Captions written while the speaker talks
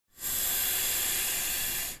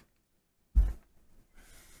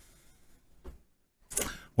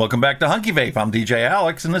Welcome back to Hunky Vape. I'm DJ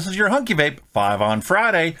Alex, and this is your Hunky Vape 5 on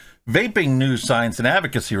Friday Vaping News, Science, and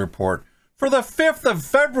Advocacy Report for the 5th of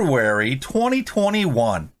February,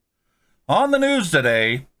 2021. On the news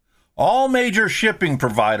today, all major shipping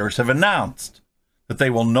providers have announced that they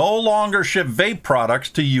will no longer ship vape products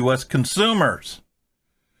to U.S. consumers.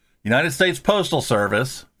 United States Postal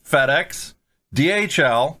Service, FedEx,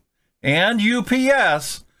 DHL, and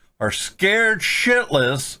UPS are scared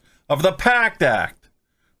shitless of the PACT Act,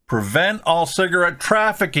 Prevent All Cigarette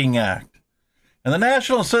Trafficking Act, and the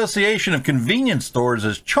National Association of Convenience Stores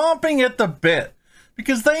is chomping at the bit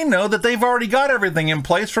because they know that they've already got everything in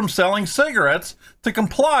place from selling cigarettes to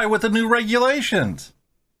comply with the new regulations.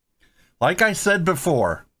 Like I said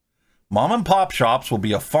before, mom and pop shops will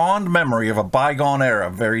be a fond memory of a bygone era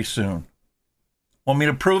very soon. Want me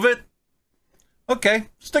to prove it? Okay,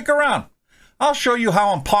 stick around. I'll show you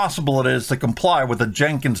how impossible it is to comply with the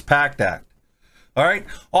Jenkins PACT Act. All right,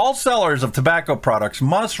 all sellers of tobacco products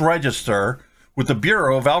must register with the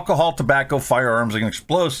Bureau of Alcohol, Tobacco, Firearms, and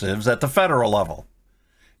Explosives at the federal level,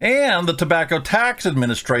 and the Tobacco Tax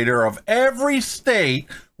Administrator of every state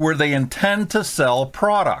where they intend to sell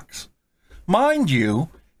products. Mind you,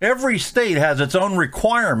 every state has its own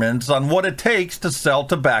requirements on what it takes to sell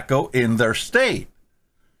tobacco in their state.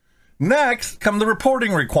 Next come the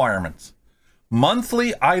reporting requirements.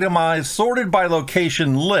 Monthly itemized, sorted by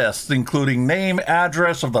location lists, including name,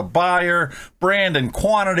 address of the buyer, brand and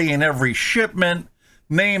quantity in every shipment,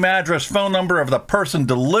 name, address, phone number of the person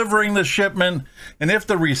delivering the shipment, and if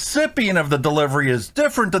the recipient of the delivery is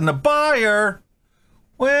different than the buyer,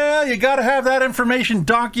 well, you got to have that information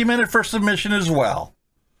documented for submission as well.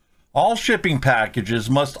 All shipping packages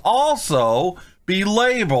must also be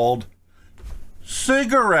labeled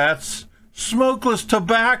cigarettes, smokeless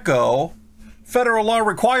tobacco. Federal law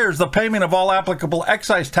requires the payment of all applicable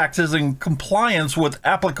excise taxes in compliance with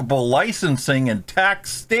applicable licensing and tax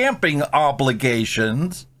stamping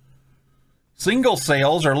obligations. Single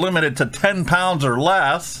sales are limited to 10 pounds or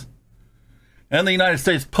less. And the United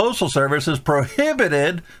States Postal Service is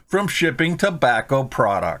prohibited from shipping tobacco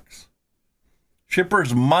products.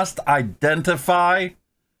 Shippers must identify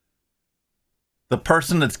the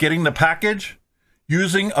person that's getting the package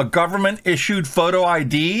using a government-issued photo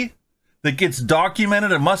ID that gets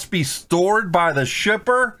documented and must be stored by the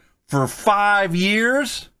shipper for 5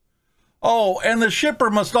 years. Oh, and the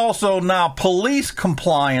shipper must also now police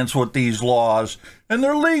compliance with these laws, and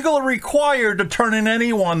they're legally required to turn in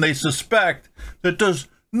anyone they suspect that does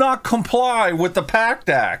not comply with the PACT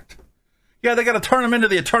Act. Yeah, they got to turn them into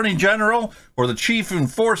the Attorney General or the Chief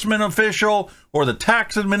Enforcement Official or the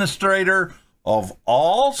Tax Administrator of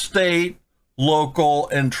all state, local,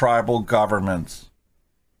 and tribal governments.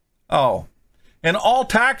 Oh, and all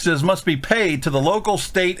taxes must be paid to the local,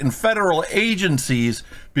 state, and federal agencies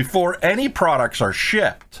before any products are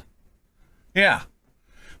shipped. Yeah.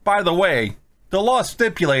 By the way, the law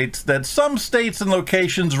stipulates that some states and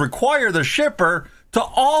locations require the shipper to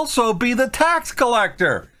also be the tax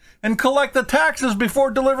collector and collect the taxes before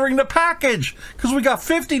delivering the package, because we got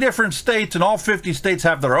 50 different states, and all 50 states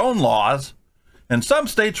have their own laws, and some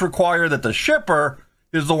states require that the shipper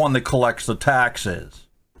is the one that collects the taxes.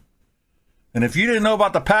 And if you didn't know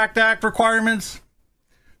about the PACT Act requirements,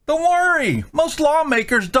 don't worry, most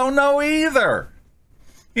lawmakers don't know either.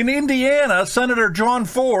 In Indiana, Senator John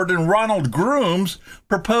Ford and Ronald Grooms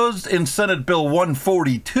proposed in Senate Bill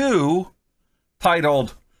 142,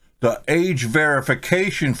 titled the Age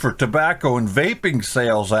Verification for Tobacco and Vaping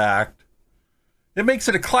Sales Act. It makes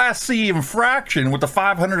it a Class C infraction with a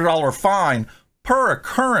 $500 fine per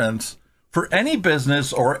occurrence for any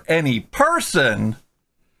business or any person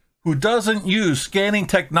who doesn't use scanning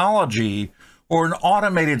technology or an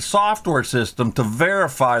automated software system to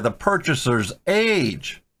verify the purchaser's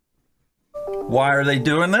age. Why are they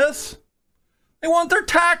doing this? They want their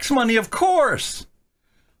tax money, of course.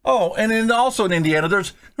 Oh, and also in Indiana,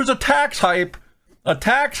 there's a tax hike and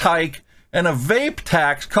a vape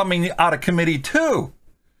tax coming out of committee too.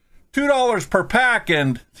 $2 per pack,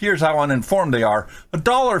 and here's how uninformed they are,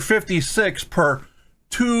 $1.56 per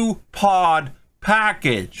 2-pod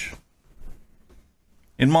package.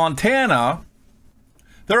 In Montana,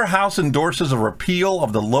 their House endorses a repeal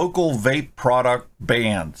of the local vape product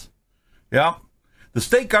bans. Yep. The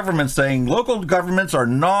state government saying local governments are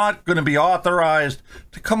not going to be authorized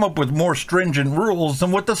to come up with more stringent rules than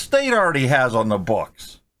what the state already has on the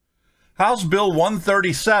books. House Bill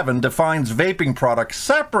 137 defines vaping products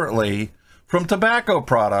separately from tobacco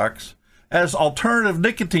products as alternative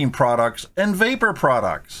nicotine products and vapor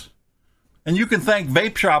products. And you can thank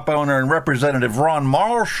vape shop owner and Representative Ron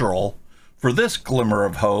Marshall for this glimmer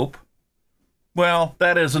of hope. Well,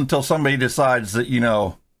 that is until somebody decides that,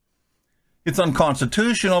 it's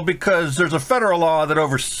unconstitutional because there's a federal law that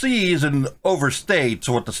oversees and overstates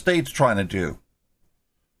what the state's trying to do.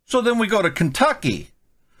 So then we go to Kentucky,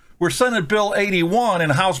 where Senate Bill 81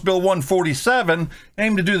 and House Bill 147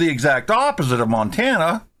 aim to do the exact opposite of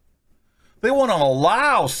Montana. They want to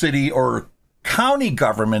allow city or county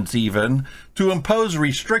governments even to impose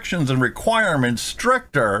restrictions and requirements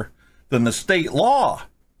stricter than the state law.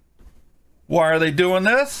 Why are they doing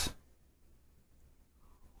this?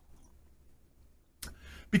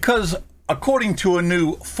 Because according to a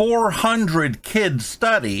new 400 kid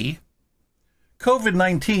study,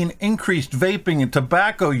 COVID-19 increased vaping and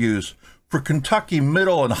tobacco use for Kentucky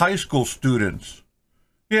middle and high school students.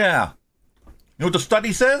 Yeah. You know what the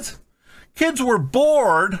study says? Kids were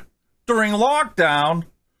bored during lockdown,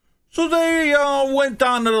 so they went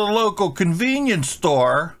down to the local convenience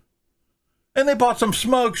store and they bought some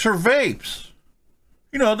smokes or vapes.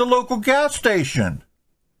 The local gas station.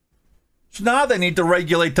 So now they need to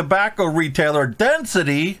regulate tobacco retailer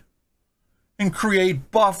density and create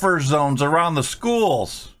buffer zones around the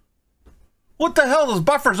schools. What the hell does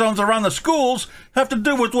buffer zones around the schools have to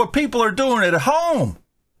do with what people are doing at home?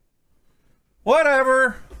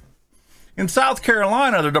 Whatever. In South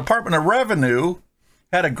Carolina, the Department of Revenue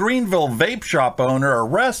had a Greenville vape shop owner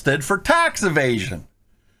arrested for tax evasion,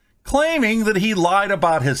 claiming that he lied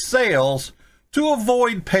about his sales to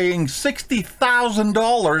avoid paying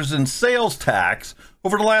 $60,000 in sales tax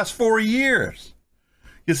over the last 4 years.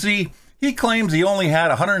 You see, he claims he only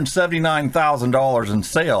had $179,000 in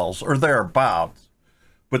sales, or thereabouts.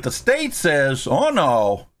 But the state says, oh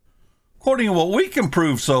no, according to what we can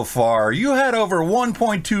prove so far, you had over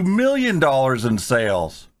 $1.2 million in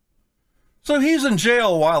sales. So he's in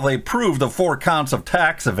jail while they prove the 4 counts of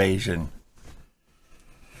tax evasion.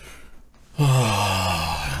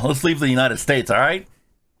 Let's leave the United States, all right?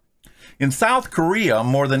 In South Korea,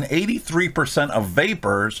 more than 83% of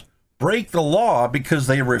vapers break the law because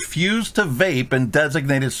they refuse to vape in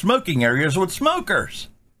designated smoking areas with smokers.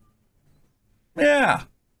 Yeah.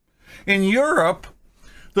 In Europe,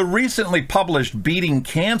 the recently published Beating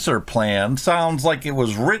Cancer plan sounds like it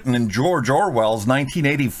was written in George Orwell's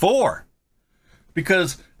 1984.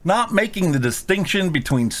 Because not making the distinction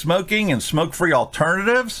between smoking and smoke-free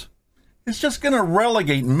alternatives, it's just going to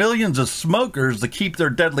relegate millions of smokers to keep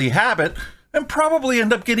their deadly habit and probably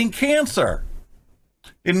end up getting cancer.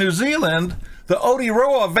 In New Zealand, the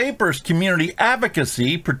Aotearoa Vapers Community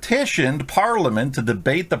Advocacy petitioned Parliament to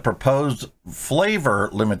debate the proposed flavor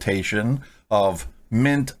limitation of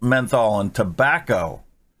mint, menthol, and tobacco.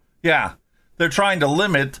 Yeah, they're trying to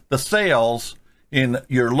limit the sales in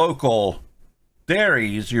your local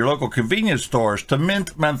dairies, your local convenience stores, to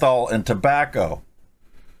mint, menthol, and tobacco.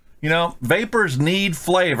 Vapors need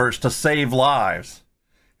flavors to save lives,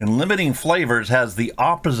 and limiting flavors has the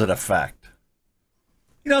opposite effect.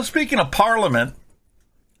 Speaking of Parliament,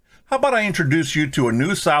 how about I introduce you to a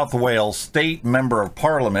New South Wales state member of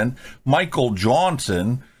Parliament, Michael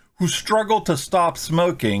Johnson, who struggled to stop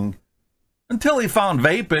smoking until he found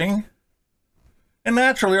vaping. And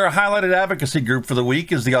naturally, our highlighted advocacy group for the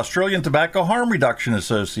week is the Australian Tobacco Harm Reduction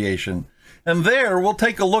Association. And there, we'll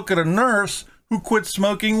take a look at a nurse who quit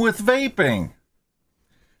smoking with vaping.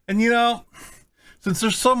 And since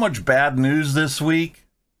there's so much bad news this week,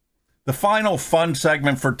 the final fun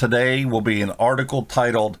segment for today will be an article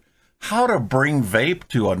titled, How to Bring Vape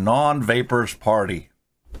to a Non-Vapers Party.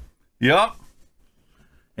 Yup.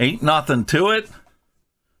 Ain't nothing to it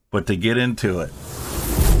but to get into it.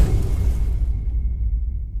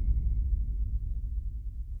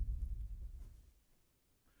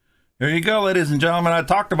 There you go, ladies and gentlemen. I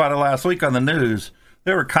talked about it last week on the news.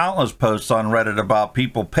 There were countless posts on Reddit about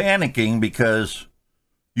people panicking because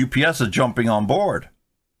UPS is jumping on board.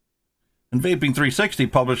 And Vaping 360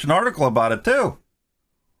 published an article about it too.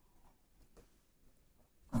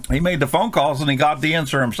 He made the phone calls and he got the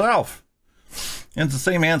answer himself. And it's the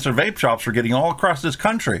same answer vape shops are getting all across this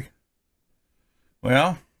country.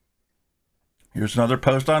 Well, here's another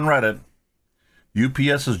post on Reddit.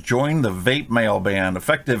 UPS has joined the vape mail ban.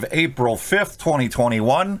 Effective April 5th,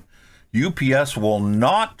 2021, UPS will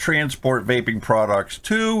not transport vaping products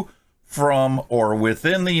to, from, or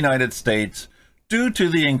within the United States due to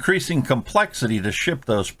the increasing complexity to ship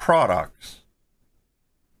those products.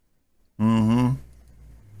 And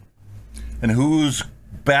who's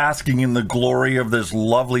basking in the glory of this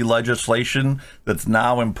lovely legislation that's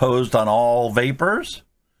now imposed on all vapors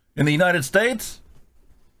in the United States?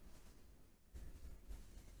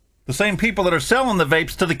 The same people that are selling the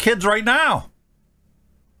vapes to the kids right now.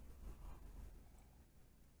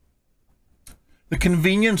 The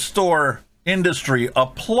convenience store industry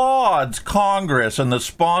applauds Congress and the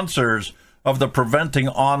sponsors of the Preventing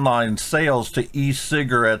Online Sales to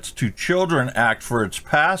E-Cigarettes to Children Act for its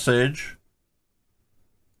passage.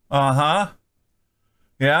 Yeah,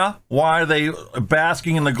 why are they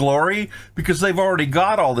basking in the glory? Because they've already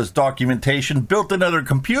got all this documentation built into their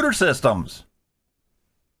computer systems.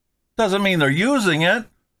 Doesn't mean they're using it.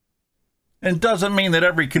 And doesn't mean that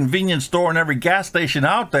every convenience store and every gas station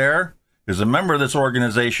out there is a member of this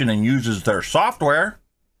organization and uses their software.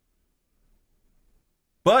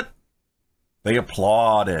 But they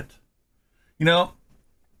applaud it. You know,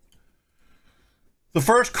 the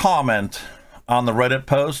first comment on the Reddit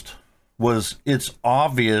post was, it's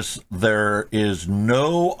obvious there is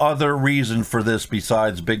no other reason for this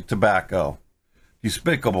besides big tobacco.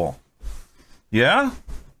 Despicable. Yeah?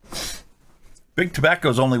 Big tobacco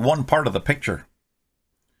is only one part of the picture.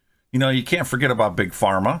 You know, you can't forget about Big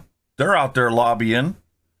Pharma. They're out there lobbying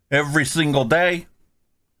every single day.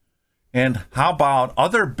 And how about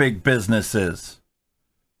other big businesses?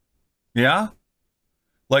 Yeah?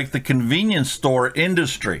 Like the convenience store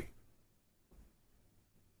industry.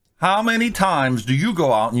 How many times do you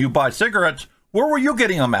go out and you buy cigarettes? Where were you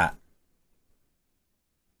getting them at?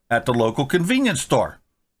 At the local convenience store.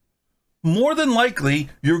 More than likely,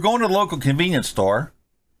 you're going to the local convenience store,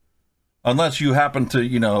 unless you happen to,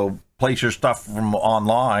 you know, place your stuff from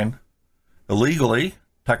online illegally,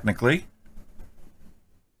 technically.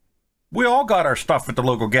 We all got our stuff at the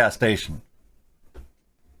local gas station.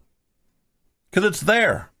 Because it's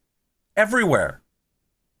there. Everywhere.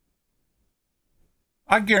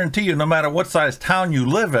 I guarantee you, no matter what size town you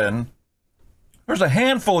live in, there's a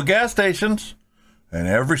handful of gas stations, and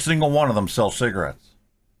every single one of them sells cigarettes.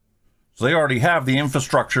 So they already have the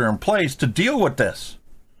infrastructure in place to deal with this.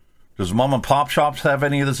 Does mom and pop shops have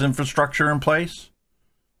any of this infrastructure in place?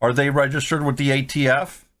 Are they registered with the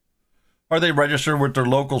ATF? Are they registered with their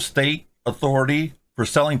local state authority for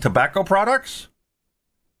selling tobacco products?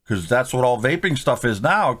 Because that's what all vaping stuff is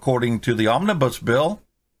now, according to the omnibus bill.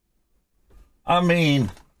 I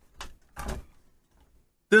mean,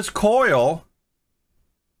 this coil,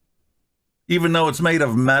 even though it's made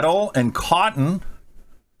of metal and cotton,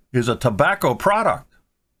 is a tobacco product.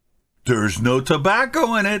 There's no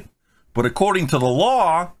tobacco in it, but according to the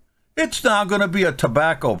law, it's now going to be a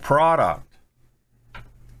tobacco product.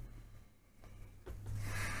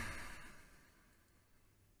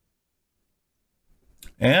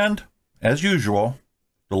 And, as usual,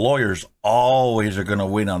 the lawyers always are going to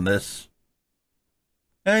win on this.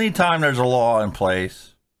 Anytime there's a law in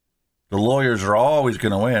place, the lawyers are always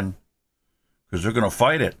going to win because they're going to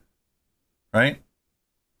fight it, right?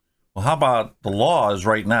 Well, how about the laws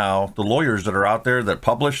right now? The lawyers that are out there that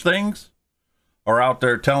publish things are out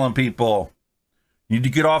there telling people, you need to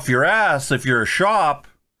get off your ass if you're a shop,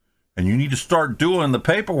 and you need to start doing the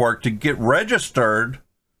paperwork to get registered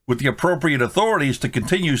with the appropriate authorities to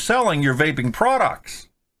continue selling your vaping products.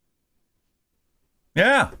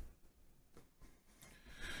 Yeah.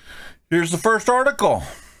 Here's the first article.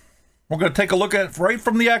 We're going to take a look at it right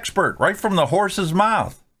from the expert, right from the horse's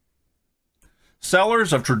mouth.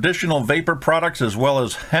 Sellers of traditional vapor products as well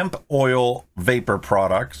as hemp oil vapor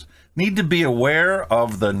products need to be aware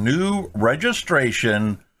of the new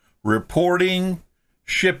registration, reporting,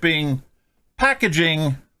 shipping,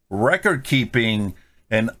 packaging, record keeping,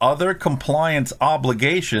 and other compliance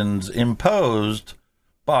obligations imposed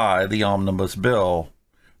by the Omnibus Bill,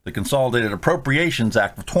 the Consolidated Appropriations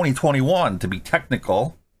Act of 2021, to be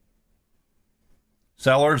technical.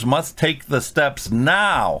 Sellers must take the steps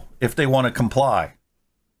now if they want to comply.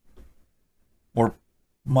 Or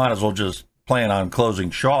might as well just plan on closing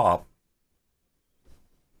shop.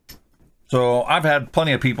 So I've had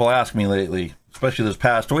plenty of people ask me lately, especially this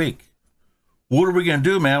past week, what are we going to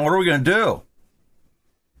do, man? What are we going to do?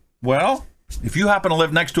 Well, if you happen to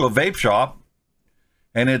live next to a vape shop,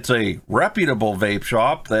 and it's a reputable vape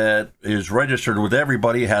shop that is registered with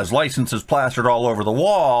everybody, has licenses plastered all over the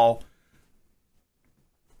wall,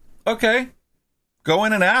 okay, go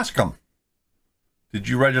in and ask them. Did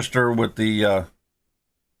you register with the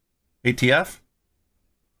ATF?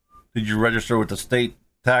 Did you register with the state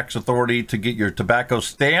tax authority to get your tobacco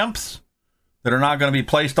stamps that are not going to be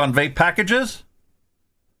placed on vape packages?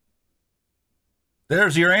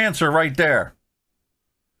 There's your answer right there.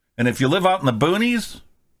 And if you live out in the boonies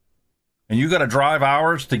and you got to drive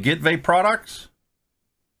hours to get vape products,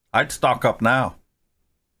 I'd stock up now.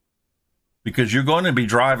 Because you're going to be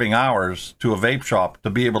driving hours to a vape shop to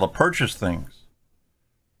be able to purchase things.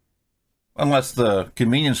 Unless the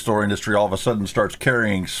convenience store industry all of a sudden starts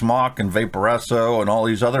carrying Smock and Vaporesso and all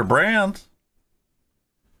these other brands.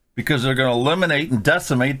 because they're going to eliminate and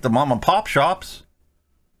decimate the mom and pop shops.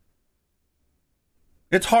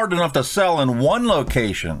 It's hard enough to sell in one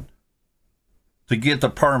location, to get the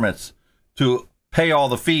permits, to pay all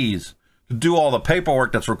the fees, to do all the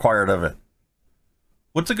paperwork that's required of it.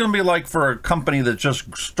 What's it going to be like for a company that's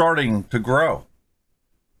just starting to grow,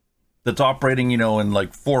 that's operating, you know, in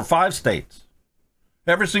like 4 or 5 states?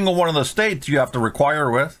 Every single one of the states you have to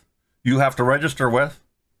require with, you have to register with,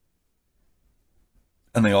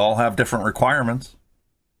 and they all have different requirements.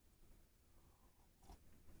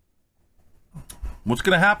 What's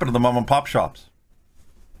going to happen to the mom and pop shops?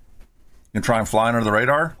 You can try and fly under the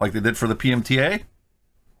radar like they did for the PMTA?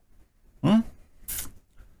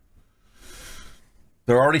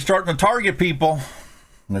 They're already starting to target people.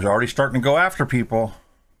 And they're already starting to go after people.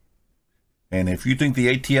 And if you think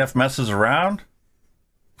the ATF messes around,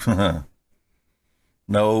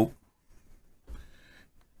 no.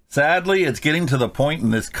 Sadly, it's getting to the point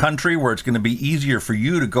in this country where it's going to be easier for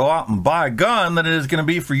you to go out and buy a gun than it is going to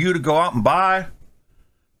be for you to go out and buy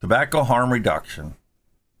tobacco harm reduction.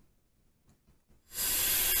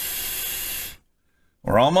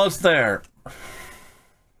 We're almost there. Let's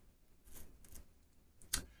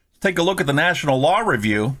take a look at the National Law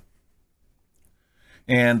Review.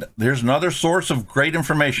 And there's another source of great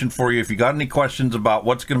information for you if you got any questions about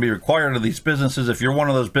what's going to be required of these businesses. If you're one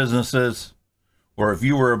of those businesses, or if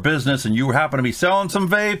you were a business and you happen to be selling some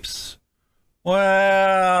vapes,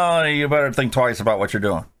 well, you better think twice about what you're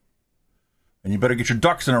doing. And you better get your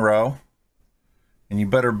ducks in a row. And you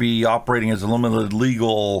better be operating as a limited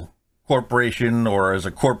legal corporation or as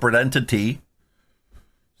a corporate entity,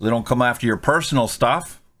 so they don't come after your personal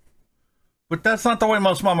stuff. But that's not the way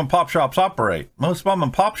most mom and pop shops operate. Most mom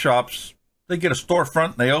and pop shops, they get a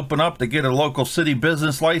storefront, they open up, they get a local city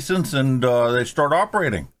business license, and they start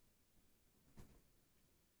operating.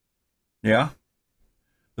 Yeah.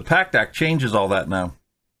 The PACT Act changes all that now.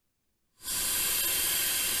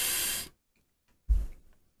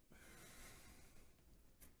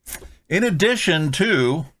 In addition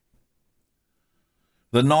to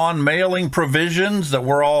the non-mailing provisions that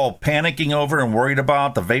we're all panicking over and worried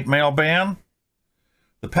about, the vape mail ban,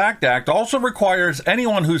 the PACT Act also requires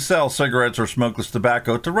anyone who sells cigarettes or smokeless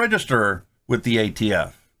tobacco to register with the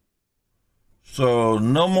ATF. So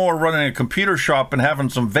no more running a computer shop and having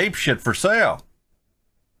some vape shit for sale.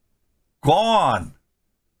 Gone.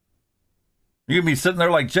 You can be sitting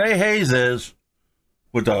there like Jay Hayes is,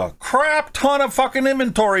 with a crap ton of fucking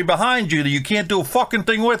inventory behind you that you can't do a fucking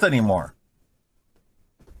thing with anymore.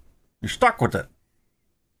 You're stuck with it.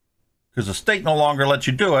 Because the state no longer lets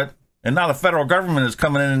you do it. And now the federal government is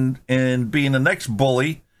coming in and being the next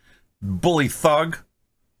bully thug,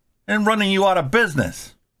 and running you out of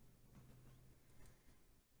business.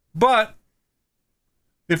 But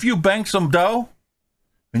if you bank some dough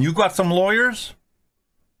and you got some lawyers,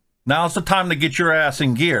 now's the time to get your ass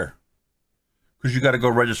in gear. Because you got to go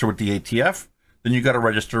register with the ATF, then you got to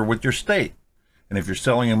register with your state. And if you're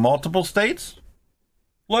selling in multiple states,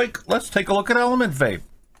 like, let's take a look at Element Vape.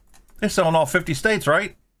 They sell in all 50 states,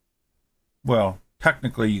 right? Well,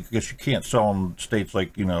 technically, I guess you can't sell in states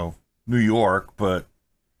like, you know, New York, but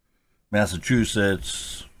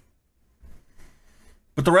Massachusetts.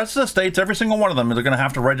 But the rest of the states, every single one of them, they're going to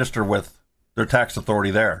have to register with their tax authority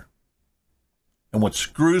there. And what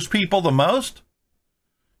screws people the most,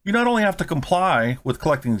 you not only have to comply with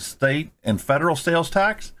collecting state and federal sales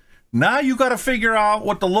tax, now you got to figure out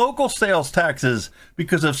what the local sales tax is.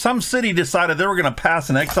 Because if some city decided they were going to pass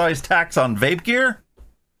an excise tax on vape gear,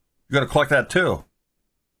 you got to collect that too.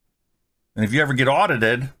 And if you ever get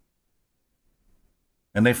audited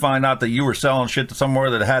and they find out that you were selling shit to somewhere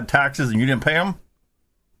that had taxes and you didn't pay them,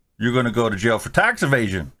 you're going to go to jail for tax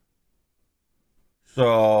evasion.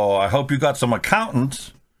 So I hope you got some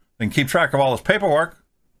accountants and keep track of all this paperwork.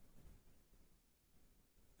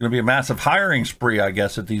 Going to be a massive hiring spree, I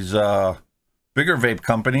guess, at these bigger vape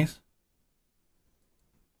companies.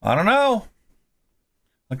 I don't know.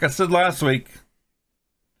 Like I said last week,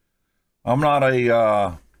 I'm not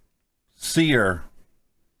a seer,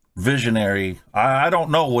 visionary. I don't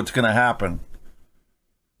know what's going to happen.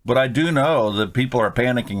 But I do know that people are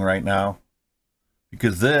panicking right now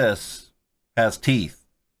because this has teeth.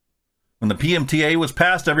 When the PMTA was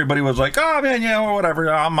passed, everybody was like, oh, man, yeah, well,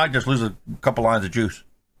 whatever. I might just lose a couple lines of juice.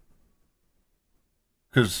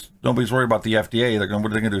 Because nobody's worried about the FDA. What are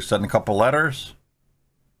they going to do? Send a couple letters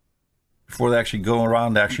before they actually go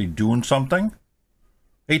around to actually doing something?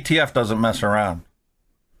 ATF doesn't mess around.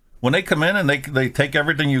 When they come in and they take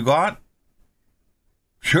everything you got,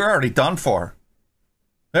 you're already done for.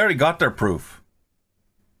 They already got their proof.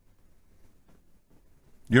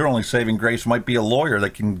 Your only saving grace might be a lawyer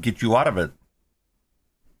that can get you out of it,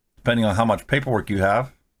 depending on how much paperwork you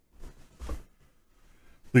have.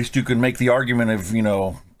 At least you can make the argument of, you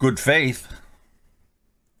know, good faith.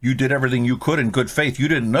 You did everything you could in good faith. You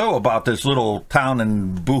didn't know about this little town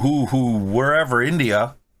in Boohoo, wherever,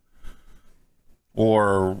 India,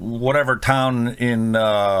 or whatever town in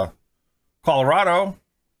Colorado,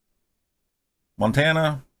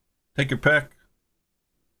 Montana, take your pick.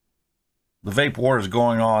 The vape war is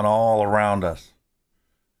going on all around us.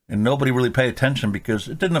 And nobody really paid attention because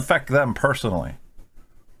it didn't affect them personally.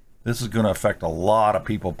 This is going to affect a lot of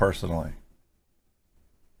people personally.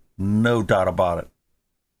 No doubt about it.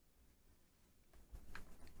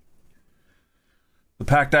 The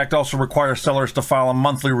PACT Act also requires sellers to file a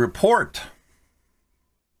monthly report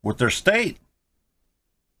with their state.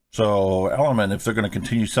 So, Element, if they're going to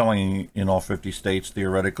continue selling in all 50 states,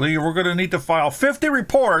 theoretically, we're going to need to file 50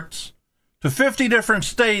 reports to 50 different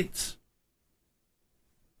states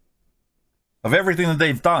of everything that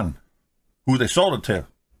they've done, who they sold it to,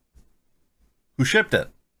 who shipped it,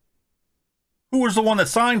 who was the one that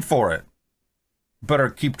signed for it. Better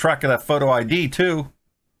keep track of that photo ID too.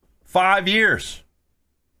 5 years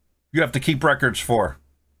you have to keep records for.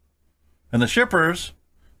 And the shippers,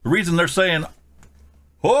 the reason they're saying,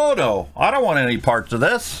 oh no, I don't want any parts of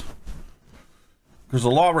this, because the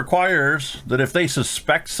law requires that if they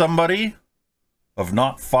suspect somebody of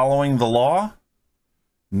not following the law,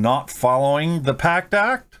 not following the PACT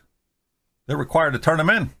Act, they're required to turn them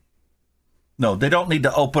in. No, they don't need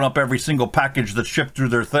to open up every single package that's shipped through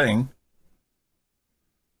their thing.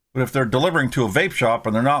 But if they're delivering to a vape shop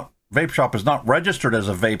and vape shop is not registered as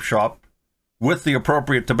a vape shop with the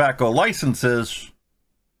appropriate tobacco licenses,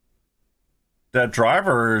 that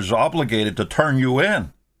driver is obligated to turn you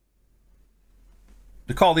in.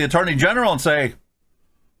 To call the Attorney General and say,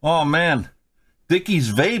 oh man,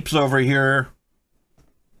 Dickie's Vapes over here,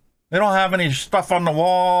 they don't have any stuff on the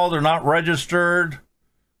wall, they're not registered,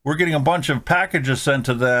 we're getting a bunch of packages sent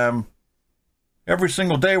to them, every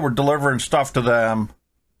single day we're delivering stuff to them,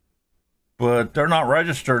 but they're not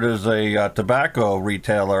registered as a tobacco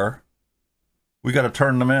retailer, we got to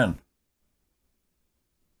turn them in.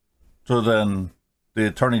 So then the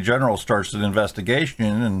Attorney General starts an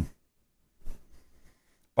investigation, and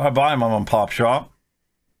bye-bye, mom and pop shop.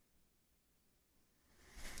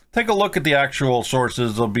 Take a look at the actual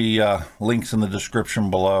sources. There'll be links in the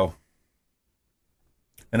description below.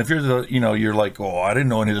 And if you're you're like, oh, I didn't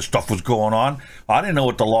know any of this stuff was going on. I didn't know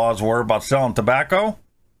what the laws were about selling tobacco.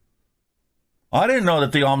 I didn't know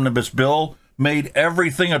that the omnibus bill made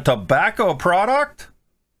everything a tobacco product.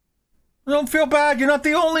 Don't feel bad. You're not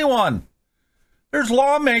the only one. There's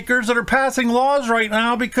lawmakers that are passing laws right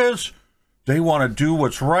now because they want to do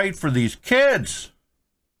what's right for these kids.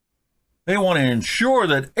 They want to ensure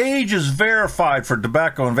that age is verified for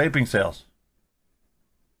tobacco and vaping sales.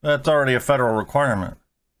 That's already a federal requirement.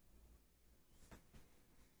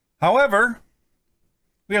 However,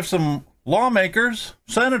 we have some lawmakers,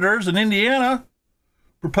 senators in Indiana,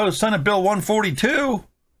 proposed Senate Bill 142.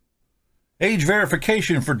 Age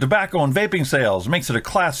verification for tobacco and vaping sales makes it a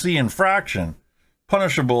Class C infraction,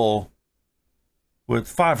 punishable with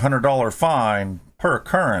 $500 fine per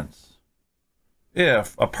occurrence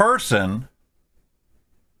if a person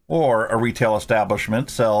or a retail establishment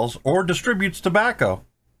sells or distributes tobacco,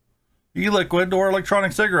 e-liquid, or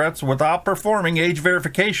electronic cigarettes without performing age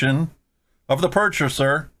verification of the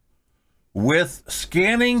purchaser with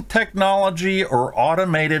scanning technology or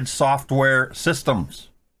automated software systems.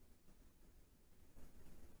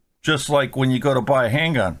 Just like when you go to buy a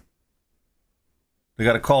handgun. They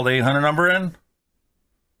got to call the 800 number in,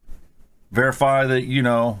 verify that,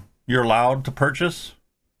 you're allowed to purchase.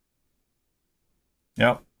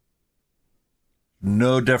 Yep.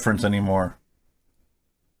 No difference anymore.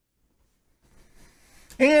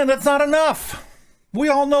 And that's not enough. We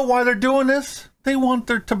all know why they're doing this. They want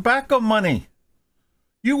their tobacco money.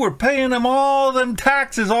 You were paying them all them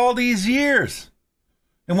taxes all these years.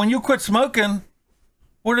 And when you quit smoking,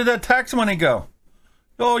 where did that tax money go?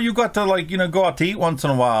 Oh, you got to go out to eat once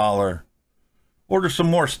in a while, or order some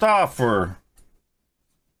more stuff, or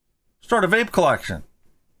start a vape collection.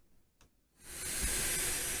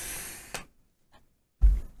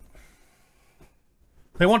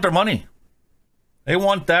 They want their money. They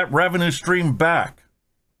want that revenue stream back.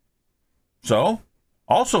 So,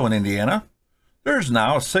 also in Indiana, there's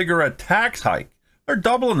now a cigarette tax hike. They're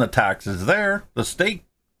doubling the taxes there, the state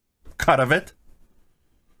cut of it,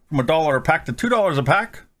 from $1 a pack to $2 a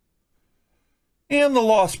pack. And the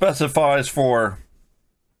law specifies for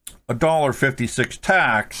 $1.56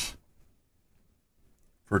 tax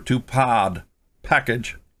for a 2-pod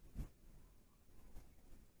package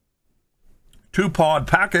 2-pod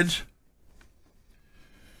package.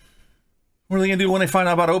 What are they going to do when they find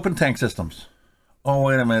out about open tank systems? Oh,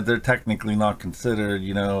 wait a minute. They're technically not considered,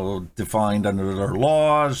 you know, defined under their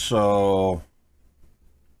laws. So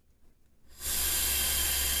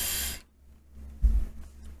it's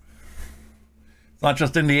not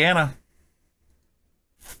just Indiana.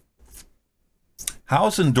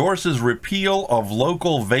 House endorses repeal of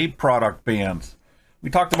local vape product bans. We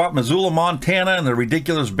talked about Missoula, Montana, and the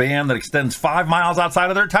ridiculous ban that extends 5 miles outside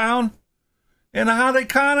of their town. And how they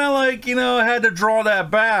kind of like, you know, had to draw that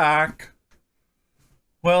back.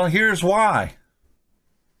 Well, here's why.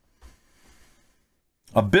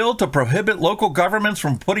 A bill to prohibit local governments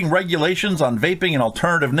from putting regulations on vaping and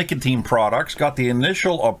alternative nicotine products got the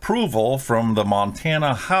initial approval from the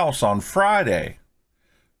Montana House on Friday.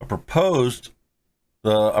 A proposal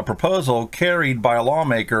carried by a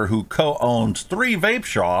lawmaker who co-owns 3 vape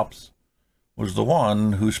shops was the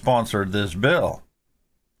one who sponsored this bill.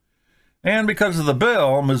 And because of the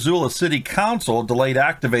bill, Missoula City Council delayed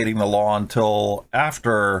activating the law until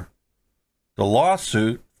after the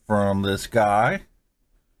lawsuit from this guy.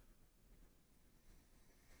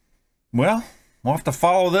 Well, we'll have to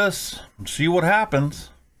follow this and see what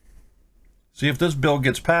happens. See if this bill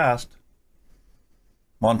gets passed.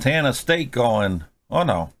 Montana State going, oh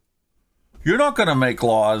no, you're not going to make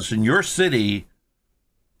laws in your city.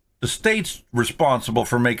 The state's responsible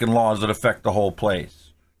for making laws that affect the whole place.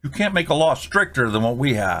 You can't make a law stricter than what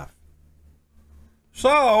we have.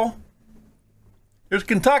 So, here's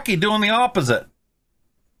Kentucky doing the opposite.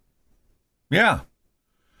 Yeah.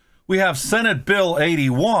 We have Senate Bill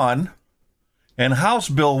 81 and House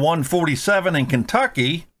Bill 147 in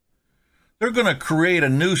Kentucky. They're going to create a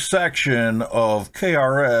new section of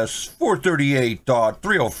KRS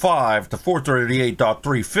 438.305 to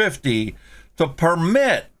 438.350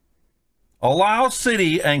 to allow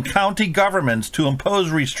city and county governments to impose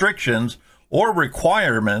restrictions or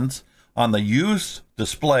requirements on the use,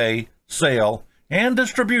 display, sale, and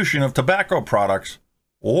distribution of tobacco products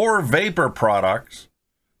or vapor products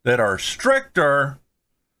that are stricter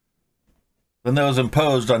than those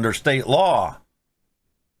imposed under state law.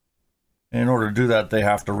 In order to do that, they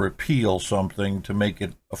have to repeal something to make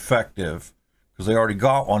it effective, because they already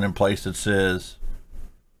got one in place that says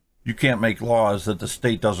you can't make laws that the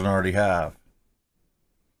state doesn't already have.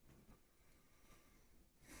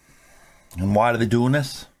 And why are they doing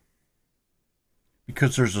this?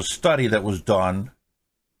 Because there's a study that was done.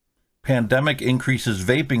 Pandemic increases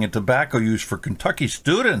vaping and tobacco use for Kentucky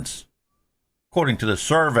students. According to the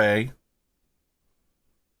survey,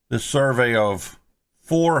 this survey of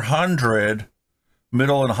 400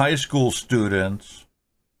 middle and high school students,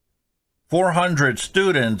 400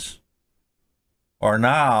 students are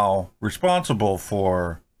now responsible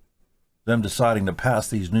for them deciding to pass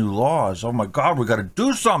these new laws. Oh my God, we got to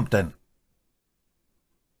do something.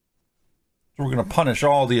 So we're going to punish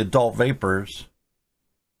all the adult vapors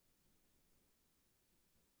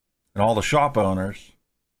and all the shop owners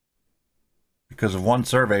because of one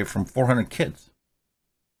survey from 400 kids.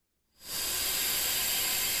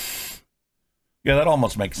 Yeah, that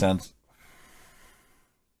almost makes sense.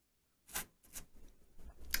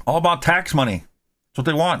 All about tax money. That's what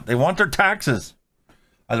they want. They want their taxes.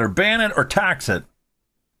 Either ban it or tax it.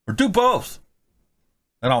 Or do both.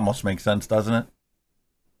 That almost makes sense, doesn't it?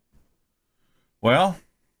 Well,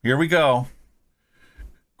 here we go.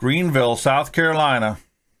 Greenville, South Carolina.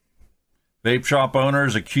 Vape shop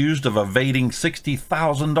owners accused of evading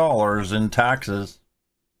 $60,000 in taxes.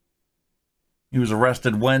 He was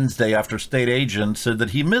arrested Wednesday after state agents said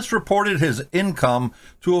that he misreported his income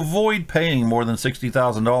to avoid paying more than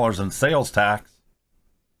 $60,000 in sales tax.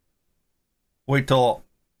 Wait till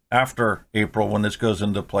after April when this goes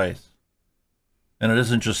into place. And it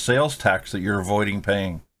isn't just sales tax that you're avoiding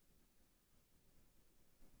paying.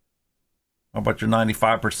 How about your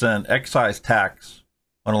 95% excise tax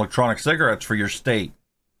on electronic cigarettes for your state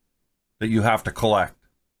that you have to collect?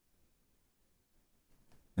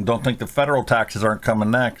 And don't think the federal taxes aren't coming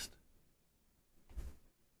next,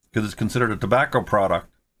 because it's considered a tobacco product.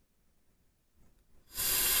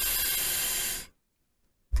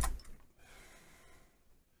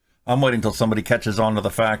 I'm waiting until somebody catches on to the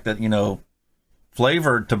fact that, you know,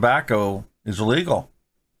 flavored tobacco is illegal.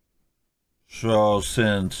 So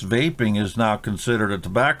since vaping is now considered a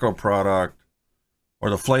tobacco product, are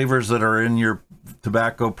the flavors that are in your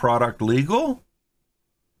tobacco product legal?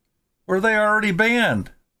 Or are they already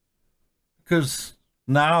banned? Because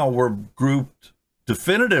now we're grouped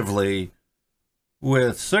definitively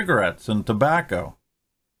with cigarettes and tobacco.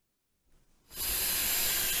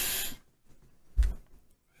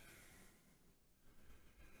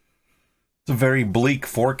 a very bleak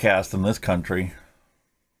forecast in this country.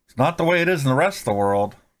 It's not the way it is in the rest of the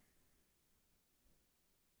world.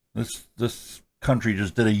 This country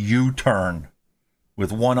just did a U-turn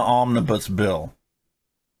with one omnibus bill.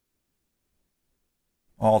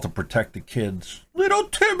 All to protect the kids. Little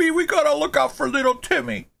Timmy, we gotta look out for little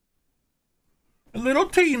Timmy. And little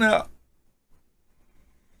Tina.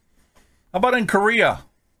 How about in Korea?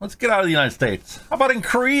 Let's get out of the United States. How about in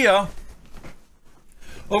Korea?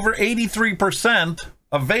 Over 83%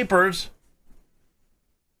 of vapors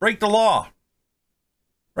break the law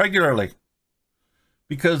regularly.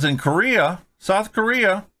 Because in Korea, South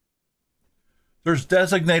Korea, there's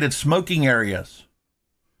designated smoking areas.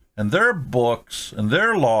 And their books and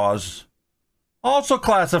their laws also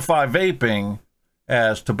classify vaping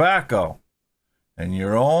as tobacco. And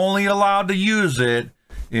you're only allowed to use it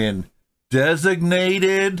in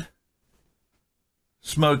designated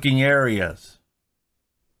smoking areas.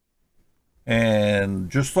 And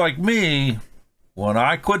just like me, when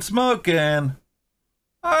I quit smoking,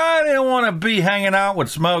 I didn't want to be hanging out with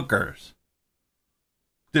smokers.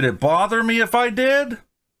 Did it bother me if I did?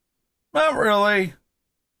 Not really.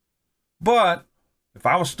 But if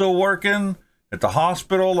I was still working at the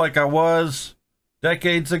hospital like I was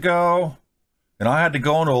decades ago, and I had to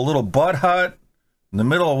go into a little butt hut in the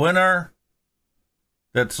middle of winter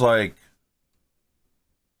that's like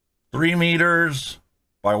 3 meters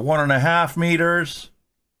by 1.5 meters,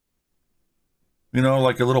 you know,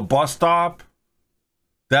 like a little bus stop,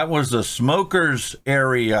 that was the smokers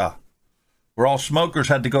area where all smokers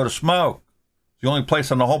had to go to smoke. It's the only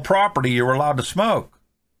place on the whole property you were allowed to smoke.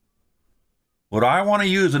 Would I want to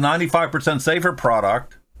use a 95% safer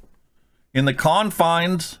product in the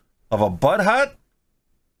confines of a butt hut?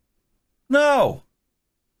 No.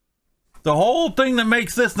 The whole thing that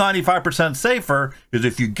makes this 95% safer is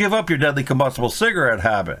if you give up your deadly combustible cigarette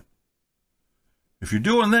habit. If you're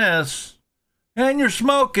doing this and you're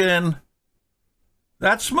smoking,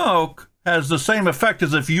 that smoke has the same effect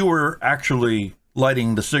as if you were actually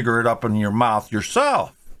lighting the cigarette up in your mouth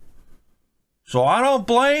yourself. So I don't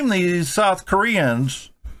blame these South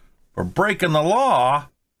Koreans for breaking the law,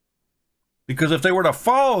 because if they were to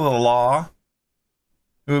follow the law,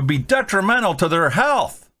 it would be detrimental to their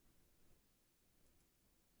health.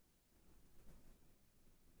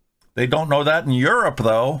 They don't know that in Europe,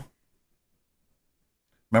 though.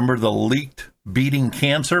 Remember the leaked beating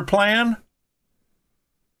cancer plan?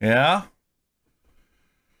 Yeah?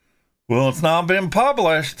 Well, it's now been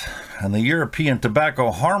published, and the European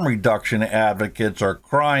tobacco harm reduction advocates are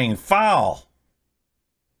crying foul.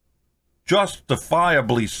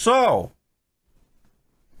 Justifiably so.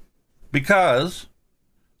 Because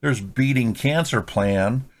their beating cancer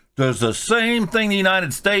plan does the same thing the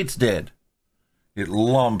United States did. It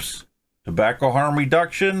lumps tobacco harm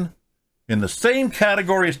reduction in the same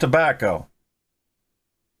category as tobacco.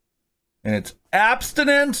 And it's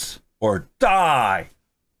abstinence or die.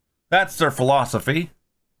 That's their philosophy.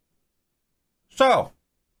 So,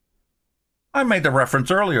 I made the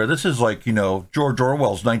reference earlier. This is like, you know, George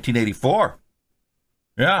Orwell's 1984.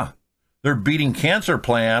 Yeah. Their beating cancer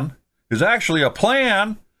plan is actually a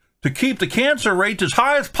plan to keep the cancer rate as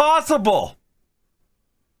high as possible.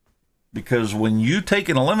 Because when you take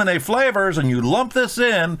and eliminate flavors and you lump this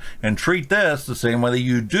in and treat this the same way that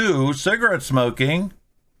you do cigarette smoking,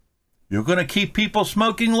 you're going to keep people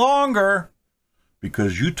smoking longer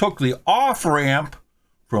because you took the off-ramp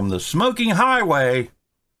from the smoking highway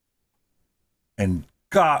and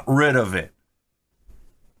got rid of it.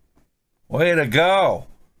 Way to go.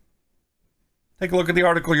 Take a look at the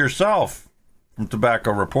article yourself from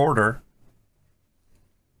Tobacco Reporter.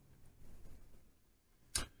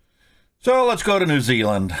 So let's go to New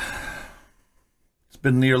Zealand. It's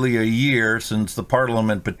been nearly a year since the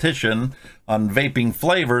Parliament petition on vaping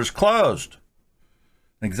flavors closed.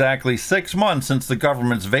 Exactly 6 months since the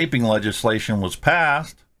government's vaping legislation was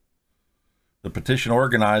passed. The petition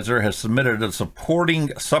organizer has submitted a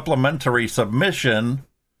supporting supplementary submission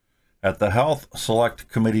at the Health Select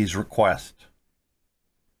Committee's request.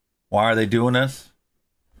 Why are they doing this?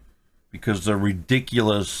 Because the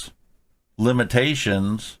ridiculous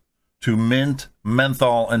limitations to mint,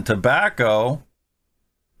 menthol, and tobacco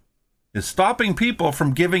is stopping people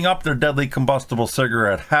from giving up their deadly combustible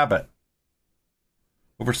cigarette habit.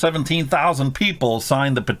 Over 17,000 people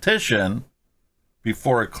signed the petition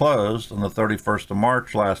before it closed on the 31st of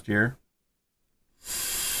March last year.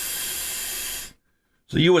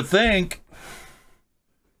 So you would think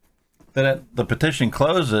that the petition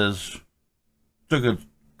closes, they're going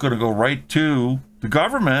to go right to the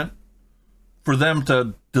government for them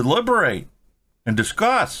to deliberate and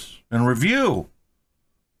discuss and review.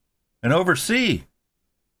 and oversee.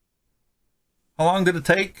 How long did it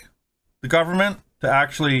take the government to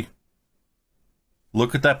actually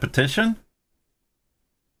look at that petition?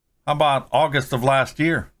 How about August of last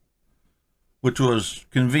year, which was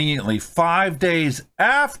conveniently 5 days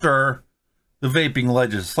after the vaping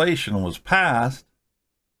legislation was passed?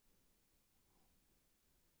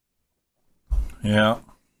 Yeah.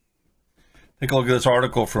 Take a look at this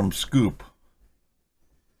article from Scoop.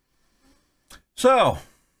 So,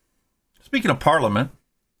 speaking of Parliament,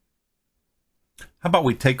 how about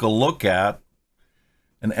we take a look at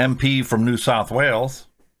an MP from New South Wales,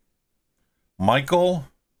 Michael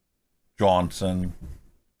Johnson,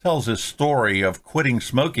 tells his story of quitting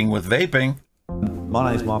smoking with vaping. My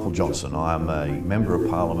name is Michael Johnson. I am a Member of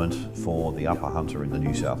Parliament for the Upper Hunter in the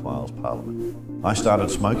New South Wales Parliament. I started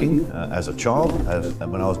smoking as a child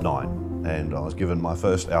when I was 9, and I was given my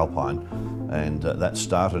first Alpine, and that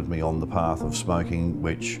started me on the path of smoking,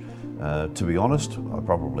 which, to be honest, I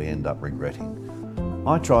probably end up regretting.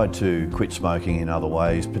 I tried to quit smoking in other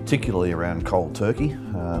ways, particularly around cold turkey,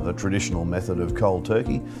 the traditional method of cold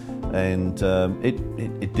turkey, and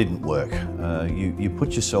it didn't work. You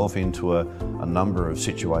put yourself into a number of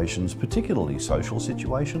situations, particularly social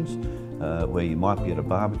situations, where you might be at a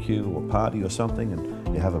barbecue or party or something,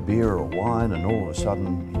 and you have a beer or wine, and all of a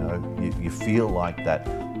sudden, you feel like that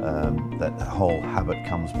whole habit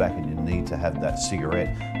comes back, and you need to have that cigarette.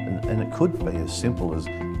 And it could be as simple as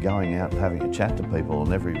going out and having a chat to people,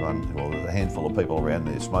 and everyone, well, there's a handful of people around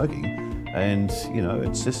there smoking, and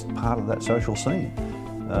it's just part of that social scene.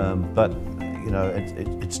 But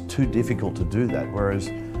it's too difficult to do that. Whereas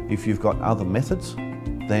if you've got other methods,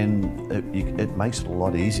 then it makes it a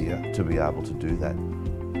lot easier to be able to do that.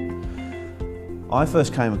 I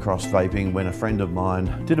first came across vaping when a friend of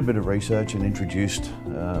mine did a bit of research and introduced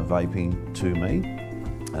vaping to me,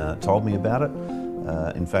 told me about it,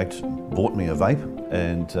 in fact bought me a vape,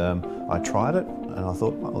 and I tried it, and I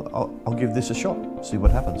thought, well, I'll give this a shot, see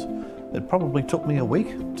what happens. It probably took me a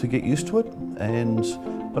week to get used to it,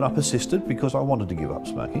 but I persisted because I wanted to give up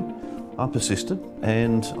smoking. I persisted,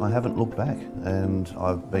 and I haven't looked back, and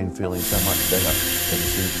I've been feeling so much better ever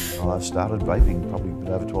since I've started vaping, probably a bit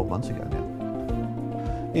over 12 months ago now.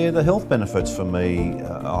 Yeah, the health benefits for me,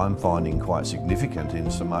 I'm finding quite significant, in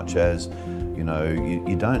so much as,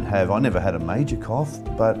 you don't have, I never had a major cough,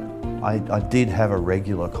 but I did have a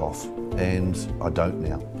regular cough, and I don't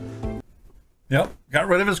now. Yep, got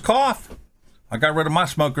rid of his cough. I got rid of my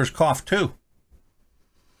smoker's cough too.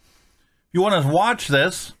 If you want to watch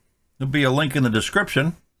this, there'll be a link in the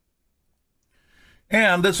description.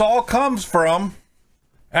 And this all comes from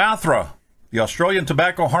ATHRA, the Australian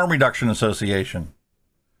Tobacco Harm Reduction Association.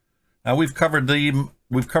 Now, we've covered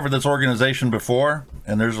this organization before,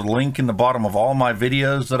 and there's a link in the bottom of all my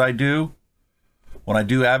videos that I do when I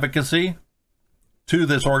do advocacy to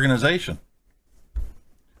this organization.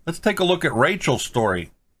 Let's take a look at Rachel's story.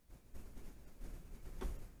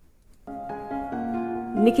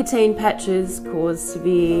 Nicotine patches cause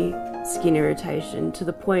severe skin irritation to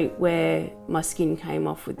the point where my skin came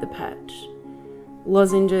off with the patch.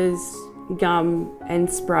 Lozenges, gum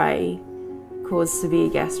and spray cause severe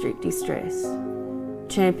gastric distress.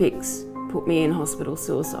 Champix put me in hospital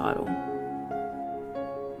suicidal.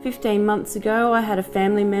 15 months ago, I had a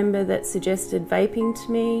family member that suggested vaping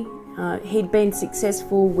to me. He'd been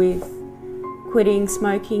successful with quitting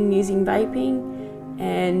smoking using vaping,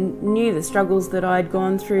 and knew the struggles that I'd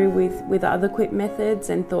gone through with other quit methods,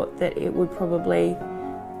 and thought that it would probably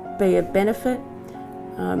be a benefit.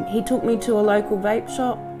 He took me to a local vape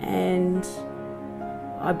shop, and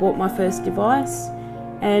I bought my first device,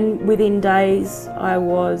 and within days I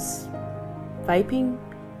was vaping,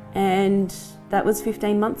 and that was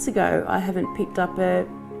 15 months ago. I haven't picked up a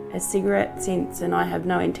cigarette since, and I have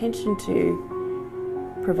no intention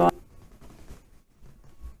to provide.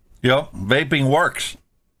 Yep, vaping works.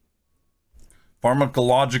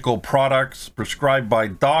 Pharmacological products prescribed by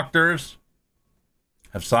doctors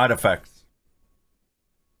have side effects.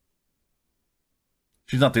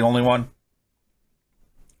 She's not the only one.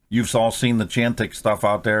 You've all seen the Chantix stuff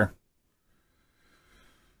out there.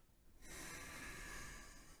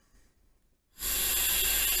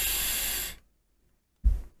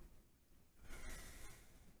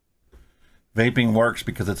 Vaping works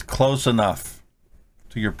because it's close enough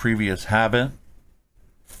to your previous habit.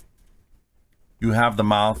 You have the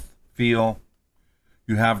mouth feel.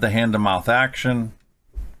 You have the hand-to-mouth action.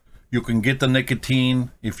 You can get the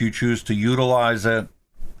nicotine if you choose to utilize it.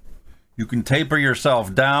 You can taper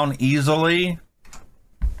yourself down easily.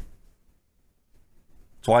 That's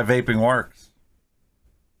why vaping works.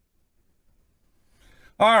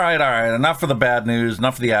 All right. Enough of the bad news,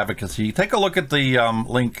 enough of the advocacy. Take a look at the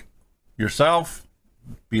link yourself.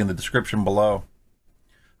 Be in the description below.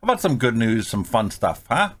 How about some good news, some fun stuff,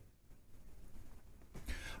 huh?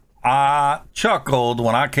 I chuckled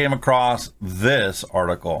when I came across this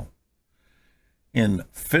article in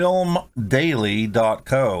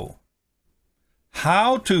filmdaily.co.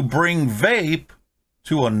 How to bring vape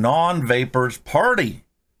to a non-vapor's party.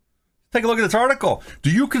 Take a look at this article.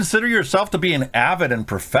 Do you consider yourself to be an avid and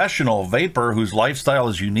professional vapor whose lifestyle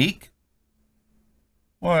is unique?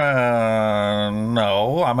 Well,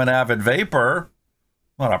 no, I'm an avid vapor,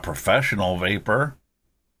 not a professional vapor.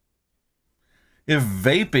 If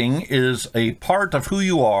vaping is a part of who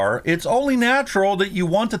you are, it's only natural that you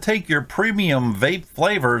want to take your premium vape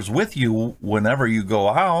flavors with you whenever you go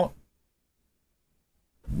out.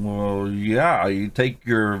 Well, yeah, you take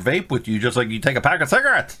your vape with you just like you take a pack of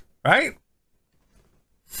cigarettes, right?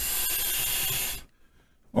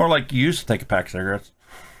 Or like you used to take a pack of cigarettes.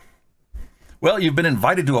 Well, you've been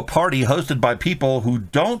invited to a party hosted by people who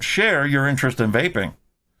don't share your interest in vaping.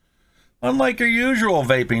 Unlike your usual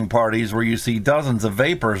vaping parties where you see dozens of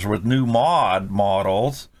vapors with new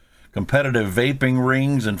models, competitive vaping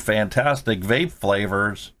rings, and fantastic vape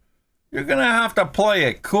flavors, you're going to have to play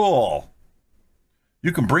it cool.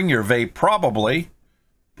 You can bring your vape probably,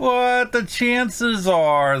 but the chances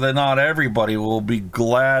are that not everybody will be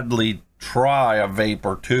gladly try a vape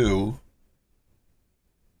or two.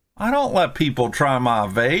 I don't let people try my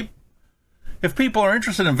vape. If people are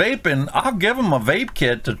interested in vaping, I'll give them a vape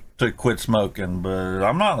kit to quit smoking, but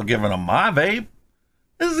I'm not giving them my vape.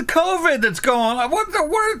 This is COVID that's going on. What the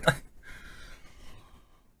word?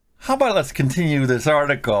 How about let's continue this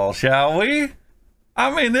article, shall we?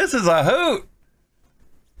 I mean, this is a hoot.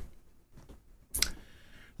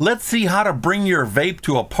 Let's see how to bring your vape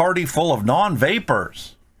to a party full of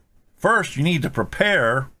non-vapors. First, you need to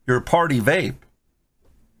prepare your party vape.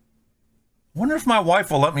 Wonder if my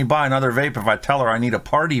wife will let me buy another vape if I tell her I need a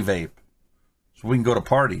party vape so we can go to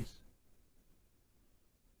parties.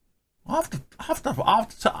 I'll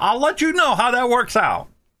let you know how that works out.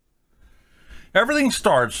 Everything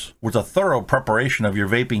starts with a thorough preparation of your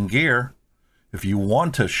vaping gear. If you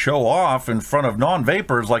want to show off in front of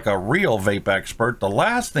non-vapors like a real vape expert, the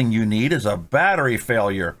last thing you need is a battery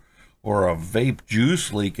failure or a vape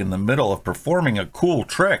juice leak in the middle of performing a cool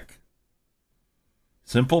trick.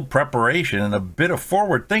 Simple preparation and a bit of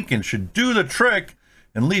forward thinking should do the trick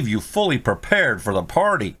and leave you fully prepared for the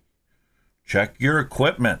party. Check your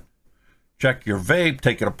equipment. Check your vape,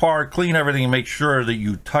 take it apart, clean everything, and make sure that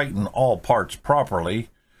you tighten all parts properly.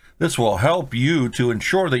 This will help you to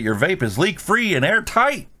ensure that your vape is leak-free and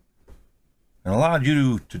airtight and allow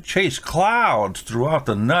you to chase clouds throughout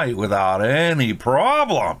the night without any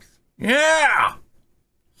problems. Yeah!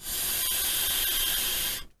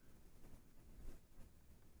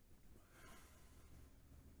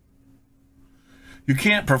 You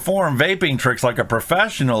can't perform vaping tricks like a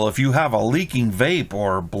professional if you have a leaking vape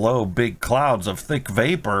or blow big clouds of thick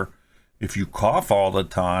vapor if you cough all the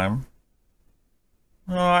time.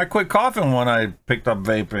 I quit coughing when I picked up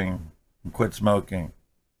vaping and quit smoking.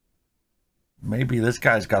 Maybe this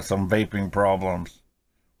guy's got some vaping problems.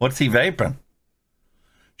 What's he vaping?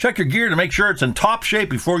 Check your gear to make sure it's in top shape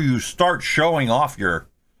before you start showing off your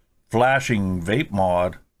flashing vape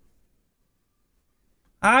mod.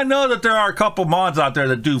 I know that there are a couple mods out there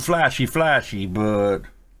that do flashy, but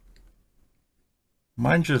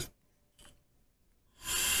mine just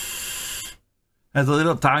has a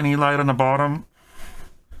little tiny light on the bottom.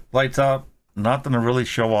 Lights up, nothing to really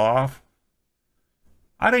show off.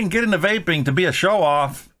 I didn't get into vaping to be a show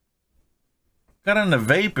off. Got into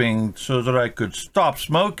vaping so that I could stop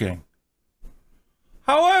smoking.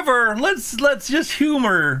 However, let's just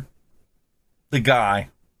humor the guy.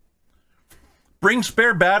 Bring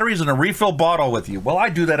spare batteries and a refill bottle with you. Well, I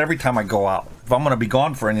do that every time I go out. If I'm going to be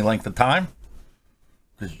gone for any length of time.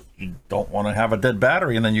 Because you don't want to have a dead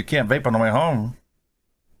battery and then you can't vape on the way home.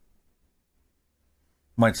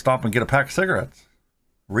 Might stop and get a pack of cigarettes.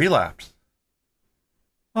 Relapse.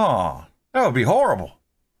 Oh, that would be horrible.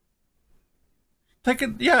 Take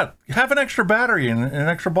it, yeah, have an extra battery and an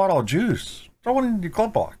extra bottle of juice. Throw it in your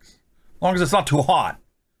glove box. As long as it's not too hot.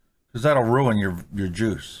 Because that'll ruin your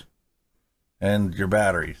juice. And your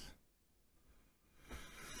batteries.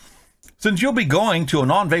 Since you'll be going to a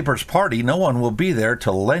non-vapor's party, no one will be there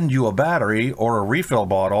to lend you a battery or a refill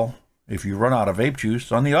bottle if you run out of vape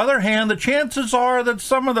juice. On the other hand, the chances are that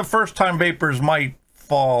some of the first-time vapors might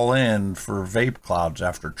fall in for vape clouds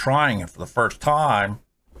after trying it for the first time.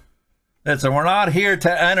 Listen, we're not here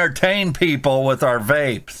to entertain people with our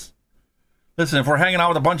vapes. Listen, if we're hanging out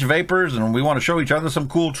with a bunch of vapors and we want to show each other some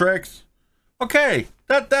cool tricks, okay,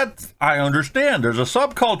 that's I understand. There's a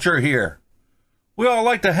subculture here. We all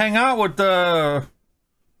like to hang out with the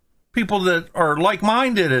people that are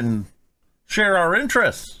like-minded and share our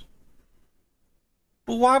interests.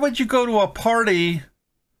 But why would you go to a party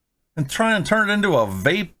and try and turn it into a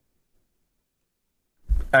vape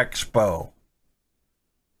expo?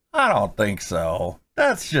 I don't think so.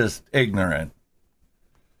 That's just ignorant.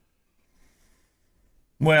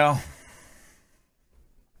 Well,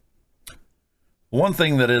 one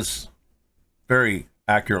thing that is very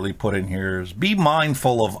accurately put in here is be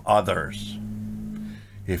mindful of others.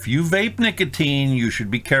 If you vape nicotine, you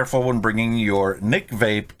should be careful when bringing your Nic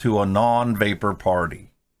Vape to a non-vapor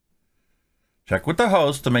party. Check with the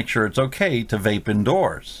host to make sure it's okay to vape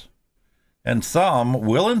indoors. And some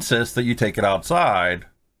will insist that you take it outside.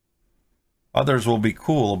 Others will be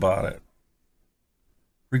cool about it.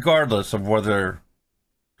 Regardless of whether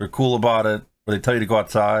they're cool about it or they tell you to go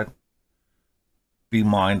outside, be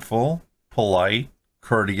mindful, polite,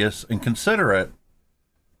 courteous, and considerate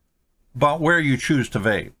about where you choose to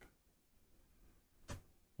vape.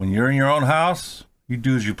 When you're in your own house, you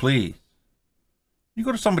do as you please. You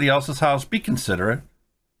go to somebody else's house, be considerate.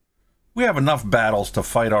 We have enough battles to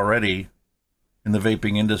fight already in the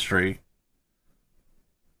vaping industry.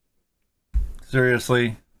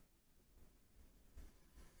 Seriously.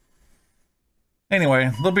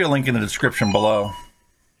 Anyway, there'll be a link in the description below.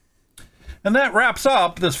 And that wraps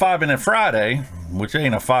up this 5-Minute Friday, which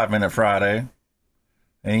ain't a 5-minute Friday.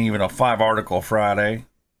 Ain't even a 5-article Friday.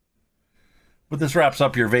 But this wraps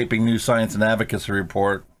up your Vaping News, Science, and Advocacy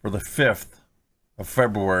Report for the 5th of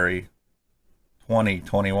February,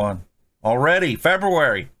 2021. Already,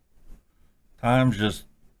 February. Time's just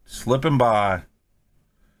slipping by.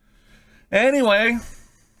 Anyway,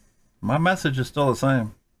 my message is still the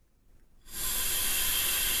same.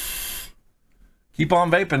 Keep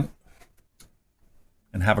on vaping.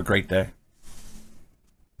 And have a great day.